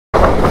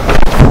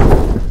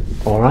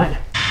Alright.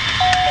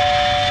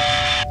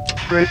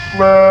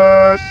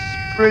 Christmas!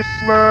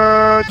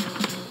 Christmas!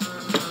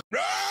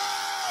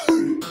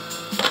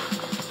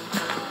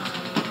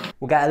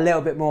 We'll get a little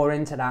bit more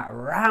into that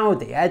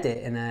rowdy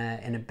edit in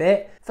a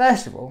bit.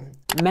 First of all,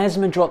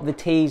 Mesmer dropped the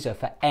teaser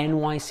for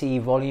NYC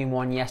Volume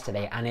 1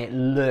 yesterday and it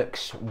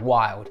looks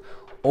wild.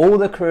 All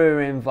the crew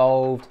are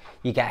involved,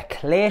 you get a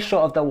clear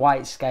shot of the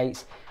white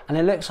skates, and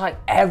it looks like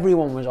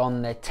everyone was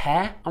on their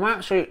tear. I'm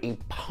absolutely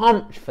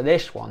pumped for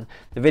this one.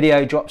 The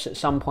video drops at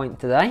some point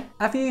today.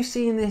 Have you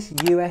seen this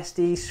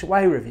USD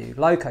sway review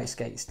Loco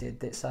Skates did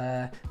that's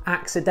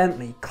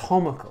accidentally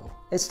comical?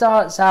 It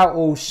starts out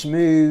all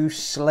smooth,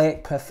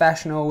 slick,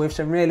 professional with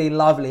some really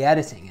lovely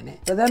editing in it.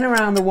 But then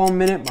around the 1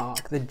 minute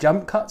mark, the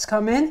jump cuts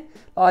come in.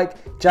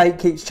 Like, Jake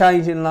keeps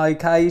changing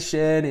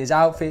location, his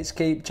outfits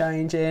keep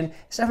changing.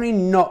 It's definitely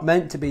not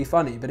meant to be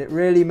funny, but it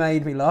really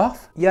made me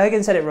laugh.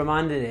 Eugen said it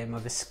reminded him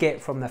of a skit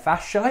from the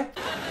Fast Show.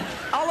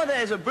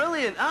 Holidays are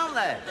brilliant, aren't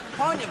they? The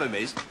point of them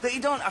is that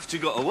you don't have to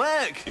go to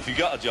work. If you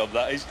got a job,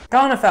 that is.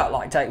 Kinda felt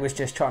like Jake was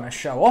just trying to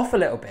show off a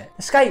little bit.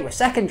 The skate was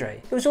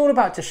secondary. It was all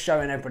about just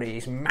showing everybody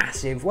his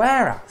massive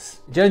warehouse.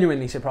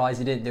 Genuinely surprised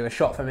he didn't do a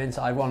shot from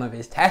inside one of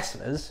his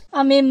Teslas.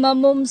 I'm in my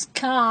mum's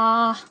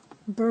car.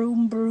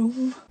 Broom,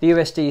 broom. The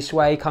USD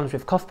sway comes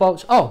with cuff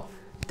bolts. Oh,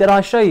 did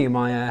I show you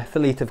my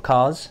fleet of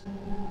cars?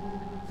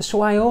 The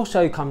sway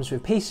also comes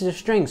with pieces of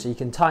string so you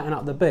can tighten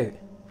up the boot.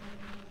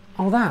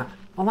 Oh,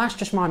 that's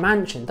just my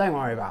mansion, don't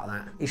worry about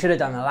that. He should have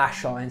done the last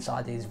shot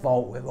inside his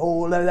vault with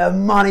all of the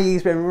money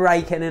he's been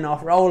raking in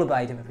off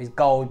rollerblading with his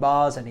gold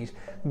bars and his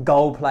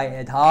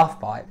gold-plated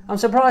half-pipe. I'm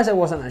surprised there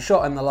wasn't a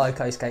shot in the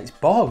Loco Skates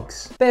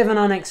bogs. Bit of an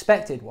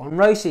unexpected one.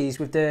 Roces,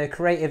 with the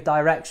creative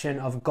direction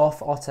of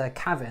Goth Otter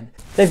Kevin,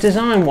 they've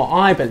designed what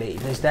I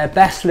believe is their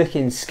best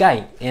looking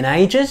skate in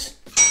ages.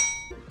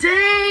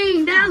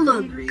 Dang, that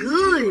looked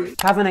good.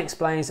 Kevin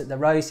explains that the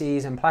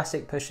Roces and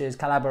Plastic Pushers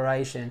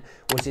collaboration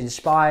was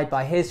inspired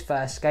by his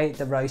first skate,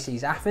 the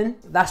Roces Enin.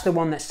 That's the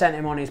one that sent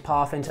him on his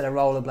path into the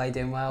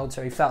rollerblading world,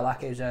 so he felt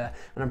like it was an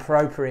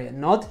appropriate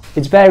nod.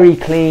 It's very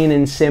clean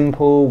and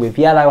simple with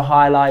yellow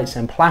highlights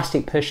and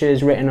plastic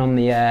pushers written on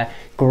the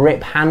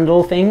grip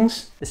handle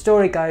things. The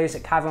story goes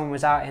that Kevin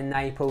was out in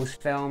Naples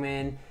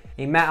filming.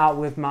 He met up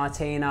with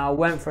Martina,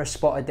 went for a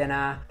Spotty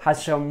dinner, had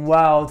some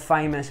world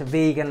famous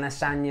vegan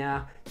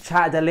lasagna,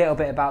 chatted a little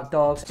bit about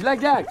dogs. Do you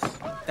like dogs?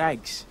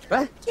 Dogs.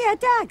 What? Yeah,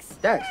 dogs.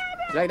 Dogs.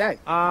 Do you like dogs?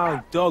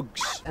 Oh,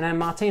 dogs. And then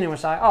Martina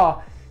was like,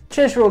 oh,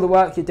 cheers for all the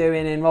work you're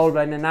doing in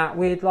rollerblading and that,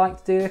 we'd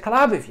like to do a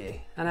collab with you.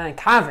 And then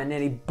Kevin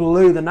nearly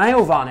blew the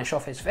nail varnish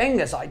off his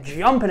fingers, like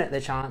jumping at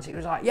the chance. He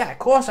was like, yeah, of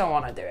course I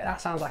want to do it.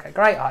 That sounds like a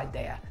great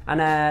idea.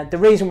 And the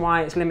reason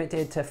why it's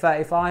limited to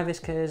 35 is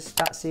because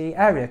that's the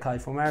area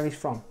code from where he's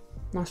from.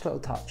 Nice little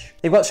touch.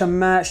 They've got some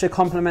merch to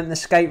complement the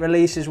skate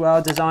release as well,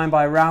 designed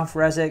by Ralph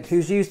Rezick,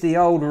 who's used the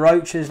old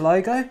Roces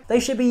logo. They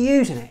should be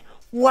using it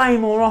way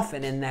more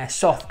often in their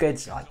soft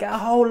goods, like get a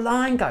whole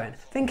line going. I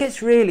think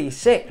it's really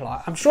sick.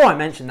 Like, I'm sure I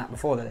mentioned that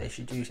before that they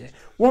should use it.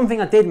 One thing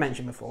I did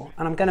mention before,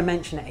 and I'm going to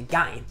mention it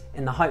again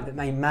in the hope that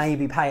they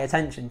maybe pay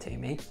attention to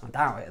me, I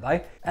doubt it though,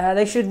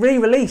 they should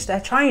re-release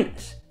their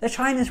trainers. Their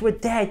trainers were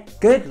dead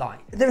good,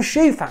 like. They're a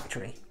shoe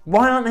factory.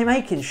 Why aren't they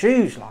making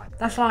shoes like?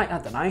 That's like, I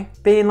don't know,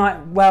 being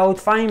like world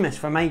famous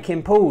for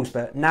making pools,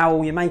 but now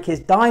all you make is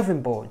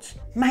diving boards.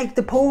 Make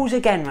the pools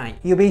again, mate.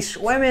 You'll be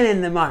swimming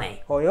in the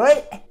money.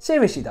 Oi.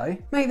 Seriously though,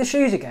 make the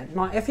shoes again.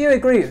 Like, if you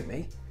agree with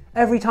me,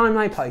 every time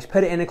they post,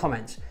 put it in the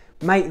comments.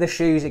 Make the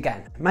shoes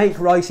again. Make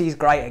Roces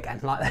great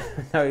again, like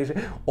those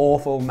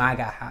awful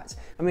MAGA hats.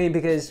 I mean,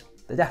 because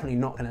they're definitely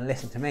not going to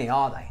listen to me,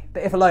 are they?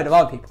 But if a load of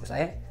other people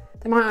say it,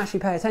 they might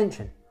actually pay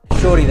attention.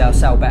 Surely they'll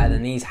sell better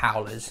than these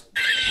howlers.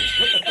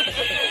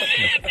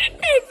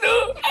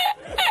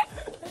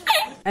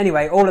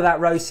 Anyway, all of that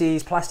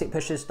Roces Plastic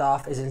Pushers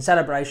stuff is in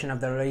celebration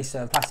of the release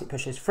of Plastic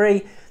Pushers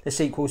 3, the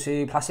sequel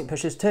to Plastic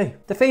Pushers 2.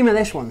 The theme of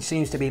this one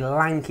seems to be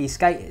lanky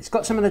skaters. It's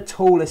got some of the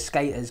tallest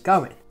skaters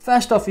going.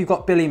 First off, you've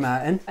got Billy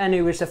Merton, and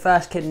who was the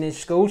first kid in his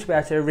school to be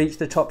able to reach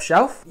the top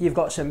shelf. You've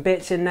got some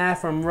bits in there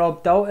from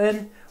Rob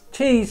Dalton.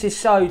 Cheese is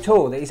so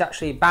tall that he's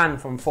actually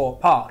banned from Fort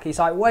Park. He's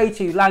like way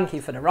too lanky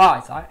for the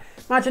ride. Like,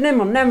 imagine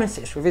him on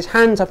Nemesis with his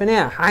hands up in the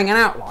air, hanging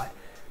out like.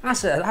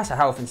 That's a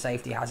health and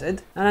safety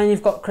hazard. And then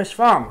you've got Chris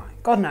Farmer.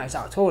 God knows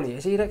how tall he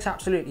is. He looks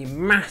absolutely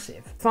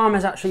massive.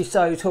 Farmer's actually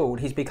so tall,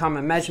 he's become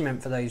a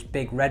measurement for those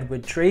big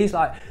redwood trees.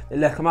 Like, they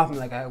look them up and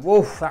they go,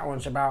 woof, that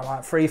one's about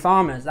like 3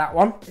 farmers, that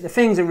one. The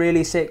thing's a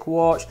really sick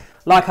watch.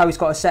 Like how he's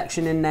got a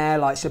section in there,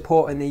 like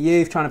supporting the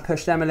youth, trying to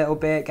push them a little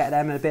bit, get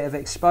them a bit of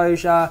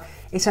exposure.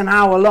 It's an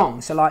hour long,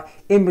 so like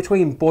in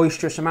between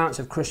boisterous amounts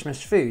of Christmas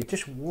food,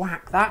 just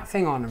whack that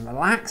thing on and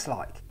relax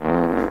like.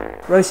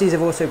 Roces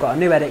have also got a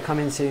new edit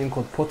coming soon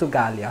called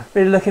Purtugalya.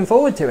 Really looking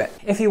forward to it.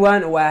 If you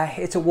weren't aware,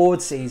 it's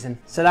awards season,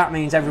 so that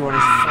means everyone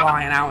is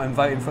flying out and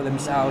voting for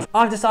themselves.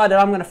 I've decided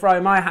I'm going to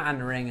throw my hat in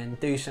the ring and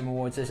do some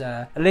awards. There's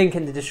a link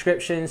in the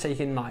description so you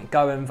can like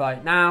go and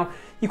vote now.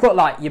 You've got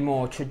like your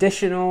more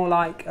traditional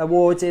like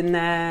awards in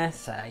there,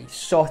 say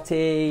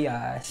Spotty,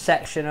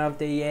 section of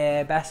the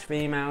year, best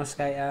female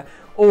skater,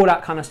 all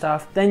that kind of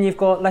stuff. Then you've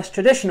got less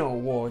traditional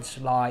awards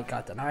like,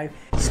 I don't know,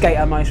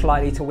 skater most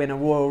likely to win a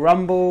Royal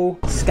Rumble,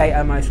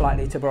 skater most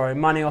likely to borrow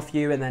money off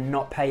you and then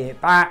not pay it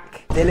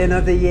back, villain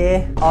of the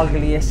year,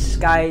 ugliest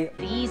skate.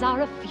 These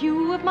are a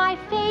few of my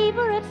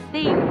favourite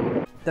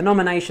things. The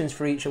nominations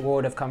for each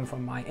award have come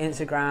from my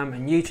Instagram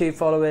and YouTube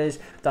followers.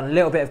 I've done a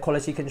little bit of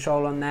quality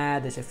control on there.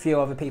 There's a few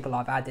other people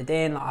I've added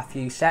in, like a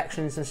few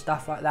sections and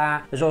stuff like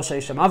that. There's also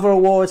some other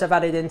awards I've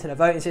added into the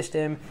voting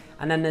system.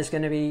 And then there's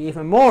going to be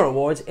even more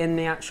awards in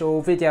the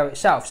actual video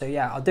itself. So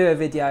yeah, I'll do a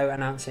video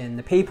announcing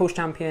the People's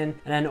Champion.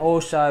 And then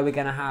also we're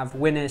going to have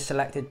winners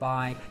selected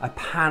by a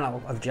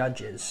panel of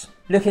judges.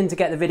 Looking to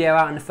get the video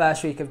out in the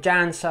first week of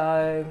Jan,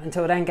 so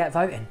until then, get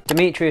voting.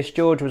 Demetrios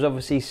George was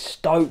obviously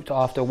stoked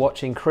after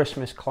watching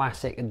Christmas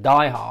classic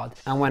Die Hard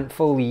and went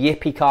full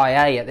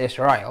yippee-ki-yay at this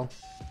rail.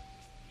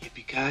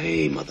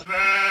 Yippee-ki-yay, mother...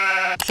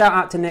 Shout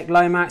out to Nick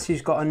Lomax,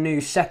 who's got a new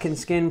Second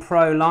Skin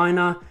Pro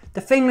liner.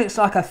 The thing looks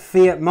like a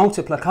Fiat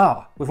Multipla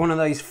car with one of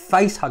those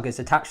face huggers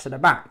attached to the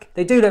back.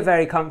 They do look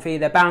very comfy,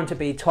 they're bound to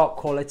be top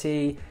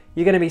quality.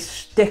 You're going to be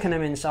sticking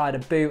them inside a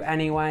boot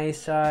anyway,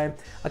 so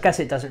I guess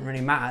it doesn't really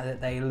matter that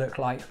they look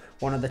like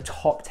one of the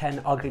top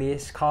 10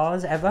 ugliest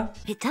cars ever.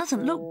 It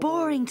doesn't look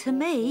boring to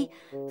me,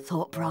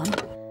 thought Bron,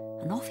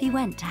 and off he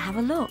went to have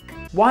a look.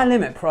 Why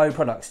limit pro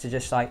products to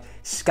just like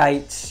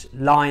skates,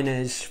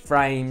 liners,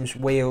 frames,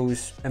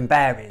 wheels and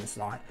bearings?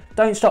 Like,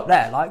 don't stop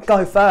there, like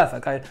go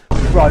further, go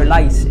pro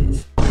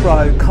laces,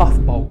 pro cuff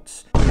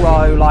bolts,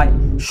 pro like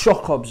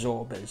shock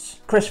absorbers.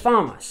 Chris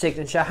Farmer,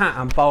 signature hat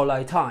and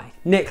bolo tie.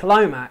 Nick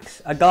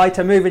Lomax, a guy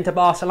to move into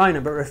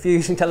Barcelona but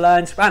refusing to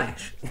learn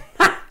Spanish.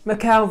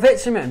 Micheal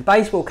Witzemann,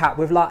 baseball cap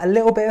with like a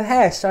little bit of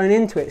hair sewn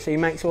into it so he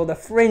makes all the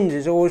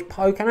fringes always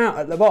poking out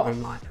at the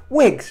bottom. Like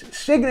wigs,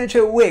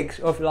 signature wigs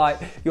of like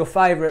your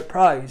favourite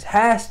pros.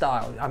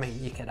 Hairstyles, I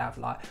mean you could have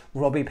like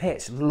Robbie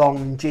Pitt's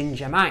long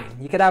ginger mane.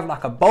 You could have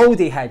like a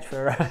baldy head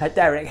for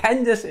Derek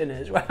Henderson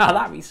as well,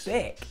 that'd be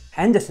sick.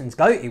 Henderson's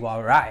goatee while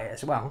we're at it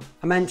as well.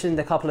 I mentioned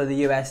a couple of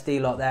the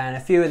USD lot there and a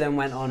few of them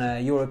went on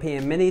a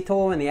European mini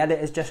tour and the edit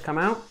has just come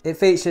out. It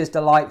features the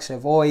likes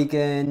of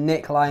Eugen,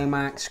 Nick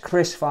Lomax,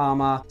 Chris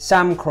Farmer,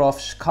 Sam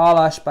Crofts,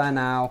 Carlos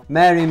Bernal,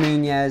 Mary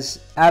Munez,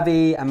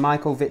 Abby and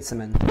Michael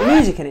Witzemann. The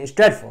music in it is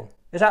dreadful.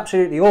 It's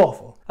absolutely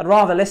awful. I'd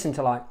rather listen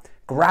to like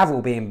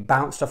gravel being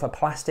bounced off a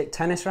plastic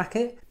tennis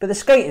racket, but the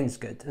skating's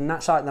good and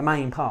that's like the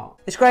main part.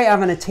 It's great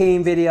having a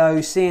team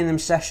video, seeing them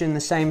session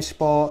the same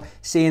sport,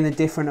 seeing the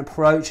different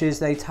approaches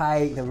they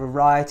take, the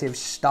variety of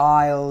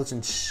styles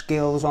and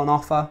skills on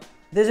offer.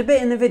 There's a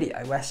bit in the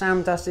video where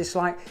Sam does this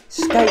like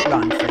skate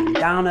run thing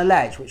down a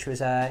ledge which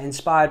was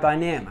inspired by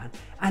Neoman,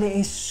 and it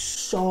is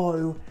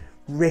so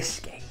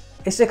risky.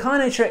 It's the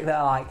kind of trick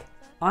that like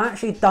I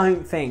actually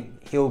don't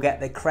think he'll get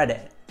the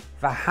credit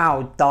for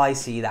how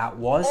dicey that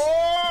was.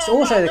 It's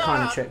also the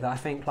kind of trick that I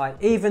think,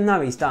 like, even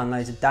though he's done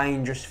loads of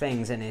dangerous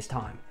things in his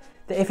time,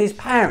 that if his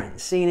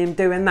parents seen him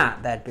doing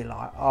that, they'd be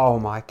like, oh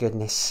my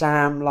goodness,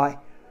 Sam, like,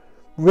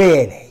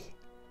 really?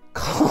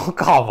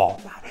 Come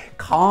on, man,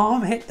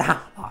 calm it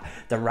down. Like,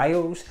 the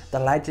rails, the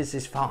ledges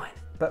is fine,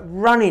 but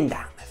running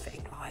down the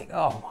thing, like,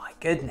 oh my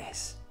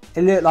goodness.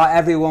 It looked like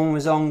everyone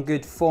was on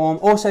good form.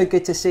 Also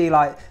good to see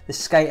like the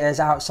skaters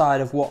outside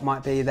of what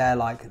might be their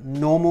like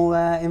normal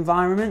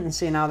environment and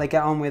seeing how they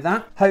get on with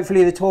that.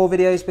 Hopefully the tour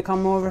videos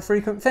become more of a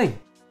frequent thing.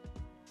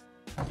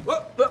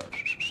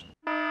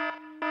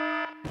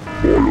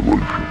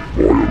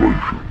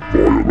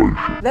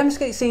 Them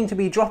skates seem to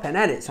be dropping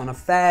edits on a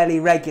fairly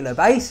regular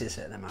basis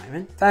at the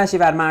moment. First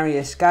you've had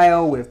Marius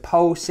Gaile with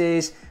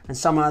pulses and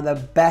some of the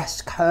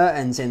best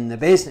curtains in the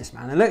business,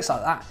 man. It looks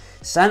like that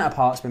centre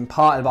part's been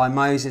parted by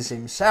Moses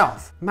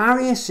himself.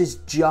 Marius has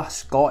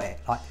just got it,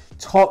 like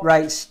top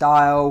rate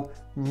style,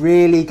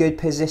 really good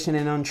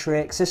positioning on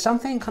tricks. There's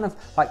something kind of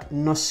like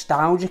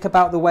nostalgic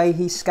about the way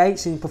he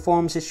skates and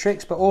performs his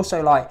tricks, but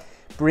also like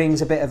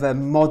brings a bit of a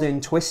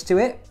modern twist to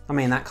it. I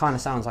mean, that kind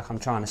of sounds like I'm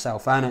trying to sell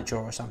furniture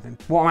or something.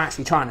 What I'm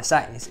actually trying to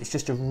say is it's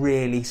just a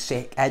really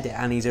sick edit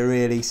and he's a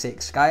really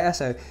sick skater,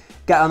 so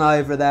get on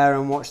over there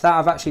and watch that.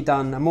 I've actually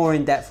done a more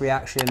in-depth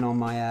reaction on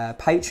my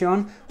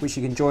Patreon, which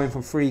you can join for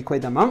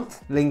 £3 a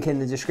month, link in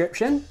the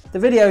description. The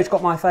video's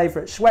got my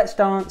favourite sweat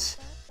stance,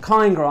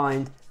 kind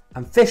grind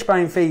and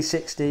fishbone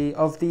 360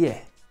 of the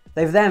year.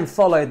 They've then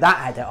followed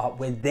that edit up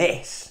with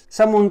this.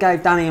 Someone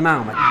gave Danny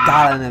Malm a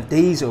gallon of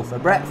diesel for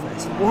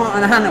breakfast. What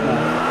an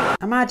animal.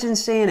 Imagine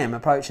seeing him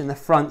approaching the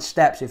front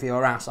steps of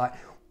your house like,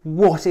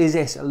 what is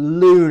this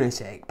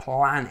lunatic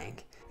planning?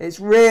 It's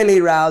really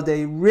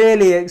rowdy,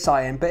 really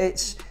exciting, but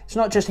it's It's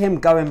not just him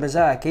going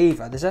berserk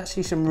either. There's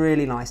actually some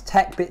really nice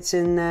tech bits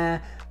in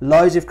there,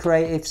 loads of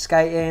creative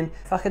skating.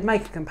 If I could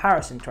make a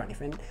comparison to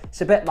anything, it's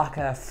a bit like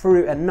a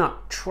fruit and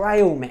nut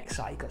trail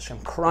mixer. You've got some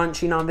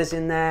crunchy numbers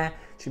in there,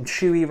 some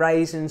chewy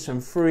raisins, some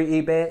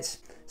fruity bits.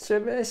 So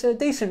it's a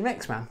decent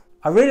mix, man.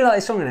 I really like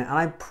this song in it, and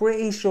I'm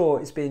pretty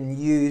sure it's been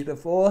used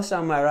before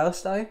somewhere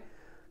else though.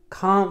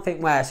 Can't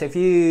think where, so if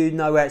you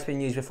know where it's been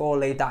used before,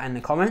 leave that in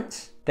the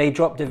comments. They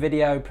dropped a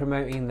video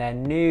promoting their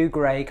new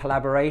grey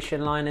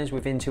collaboration liners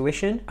with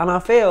Intuition, and I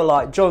feel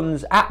like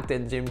John's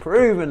acting's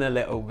improving a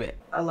little bit.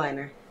 A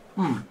liner.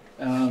 What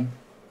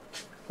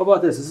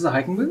about this? Is this a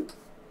hiking boot?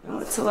 No,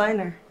 it's a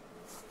liner.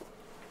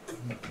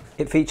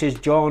 It features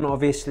John,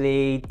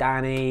 obviously,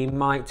 Danny,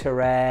 Mike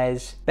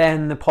Torres,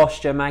 Ben the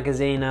Posture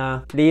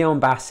Magaziner, Leon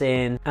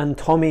Bassin, and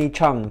Tommy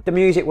Chung. The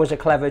music was a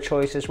clever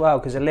choice as well,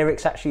 because the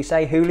lyrics actually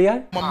say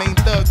Julio. My main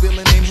thug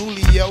villain named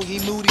Julio, he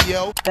moody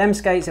yo. Them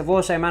skates have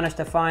also managed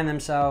to find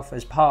themselves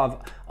as part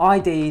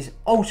of ID's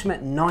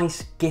Ultimate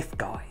Nice Gift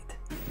Guide.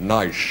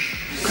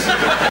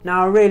 Nice.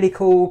 Now, a really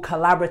cool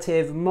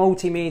collaborative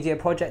multimedia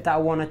project that I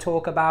want to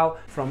talk about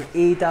from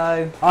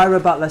Edo, Ira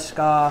Butler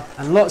Scar,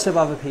 and lots of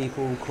other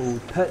people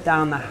called Put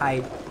Down the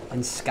Hate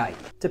and Skate.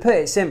 To put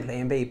it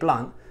simply and be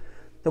blunt,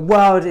 the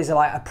world is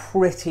like a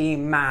pretty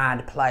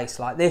mad place.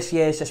 Like this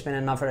year's just been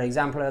another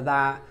example of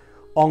that.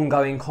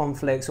 Ongoing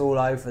conflicts all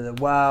over the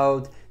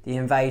world, the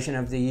invasion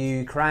of the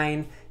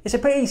Ukraine. It's a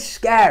pretty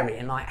scary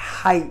and like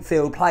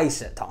hate-filled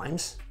place at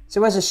times.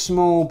 So as a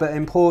small but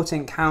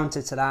important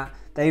counter to that,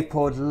 they've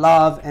poured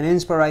love and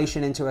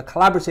inspiration into a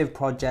collaborative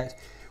project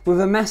with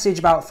a message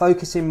about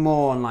focusing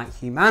more on like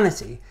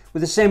humanity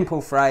with a simple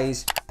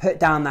phrase, put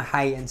down the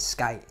hate and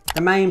skate.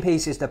 The main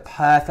piece is the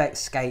perfect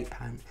skate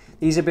pant.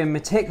 These have been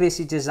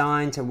meticulously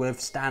designed to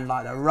withstand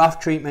like the rough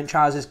treatment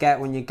trousers get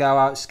when you go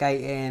out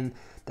skating.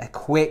 They're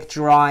quick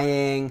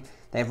drying,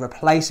 they're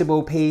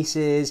replaceable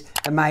pieces,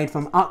 they're made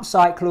from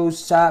upcycled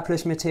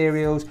surplus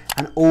materials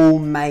and all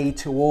made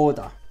to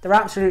order. They're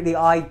absolutely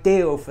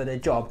ideal for the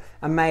job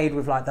and made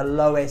with like the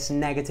lowest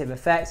negative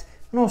effects,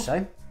 and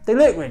also they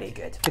look really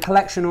good. The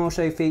collection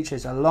also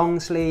features a long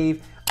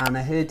sleeve and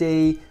a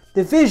hoodie.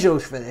 The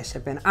visuals for this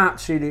have been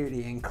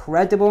absolutely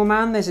incredible,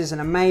 man. This is an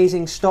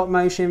amazing stop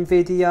motion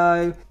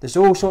video. There's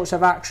all sorts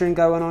of action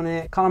going on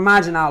it. Can't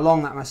imagine how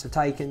long that must have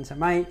taken to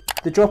make.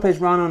 The drop is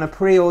run on a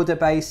pre-order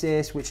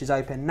basis, which is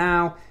open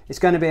now. It's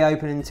going to be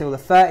open until the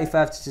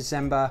 31st of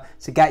December,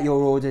 so get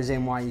your orders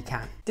in while you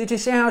can. Did you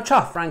see how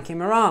chuffed Frankie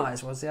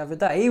Morales was the other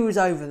day? He was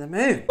over the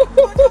moon.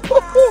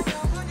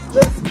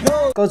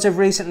 GAWDS have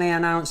recently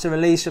announced the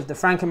release of the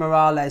Frankie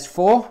Morales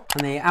 4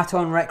 and the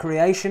Aton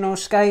recreational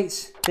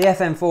skates. The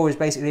FM4 is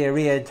basically a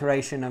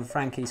reiteration of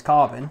Frankie's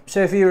Carbon.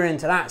 So if you were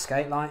into that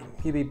skate, like,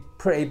 you'd be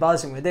pretty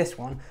buzzing with this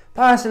one.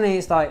 Personally,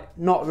 it's like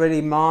not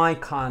really my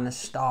kind of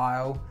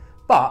style.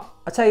 But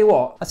I tell you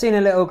what, I've seen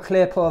a little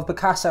clip of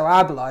Picasso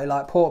Abloh,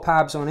 like Port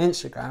Pabs on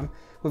Instagram,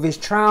 with his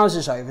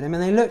trousers over them,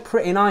 and they look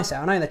pretty nice there.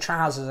 I know the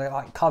trousers are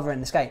like covering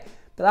the skate,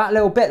 but that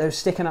little bit that's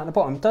sticking out the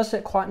bottom does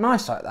look quite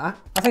nice like that.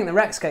 I think the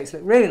rec skates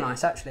look really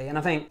nice actually, and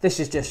I think this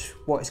is just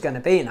what it's going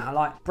to be now.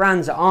 Like,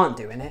 brands that aren't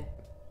doing it,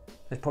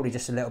 it's probably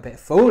just a little bit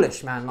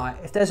foolish, man. Like,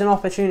 if there's an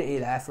opportunity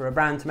there for a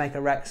brand to make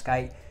a rec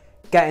skate,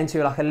 get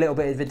into like a little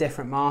bit of a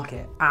different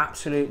market,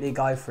 absolutely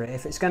go for it.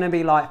 If it's going to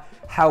be like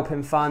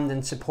helping fund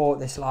and support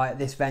this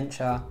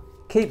venture,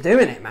 keep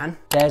doing it, man.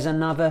 There's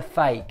another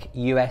fake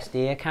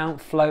USD account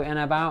floating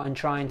about and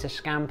trying to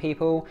scam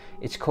people.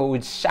 It's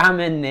called Sam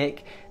and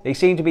Nick. They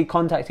seem to be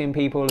contacting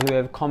people who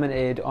have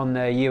commented on the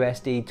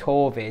USD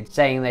tour vid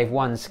saying they've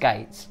won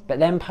skates, but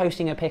then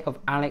posting a pic of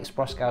Alex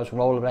Broskow's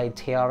rollerblade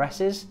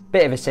TRSs.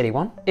 Bit of a silly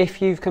one. If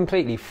you've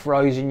completely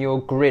frozen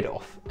your grid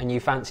off and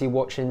you fancy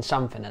watching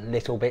something a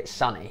little bit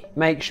sunny,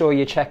 make sure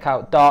you check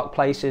out Dark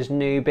Place's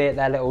new bit,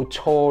 their little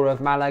tour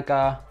of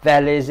Malaga.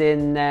 Vella's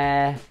in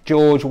there,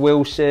 George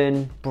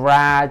Wilson,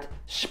 Brad,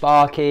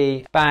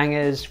 Sparky,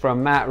 bangers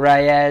from Matt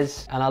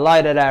Reyes, and a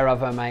load of their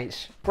other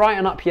mates.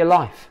 Brighten up your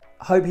life.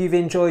 I hope you've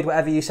enjoyed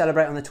whatever you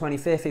celebrate on the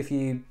 25th, if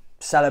you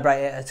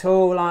celebrate it at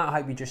all. Like, I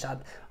hope you just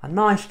had a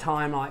nice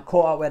time, like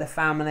caught up with the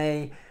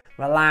family,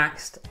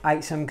 relaxed,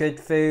 ate some good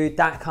food,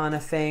 that kind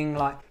of thing.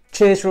 Like,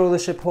 cheers for all the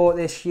support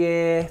this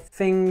year.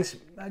 Things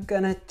are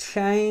gonna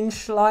change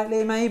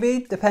slightly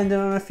maybe, depending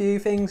on a few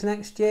things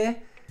next year.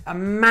 A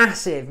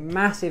massive,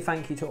 massive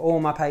thank you to all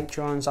my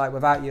patrons. Like,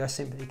 without you I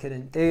simply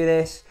couldn't do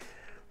this.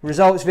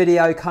 Results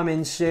video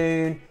coming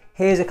soon.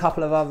 Here's a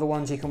couple of other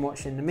ones you can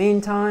watch in the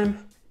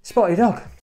meantime. Spotty dog.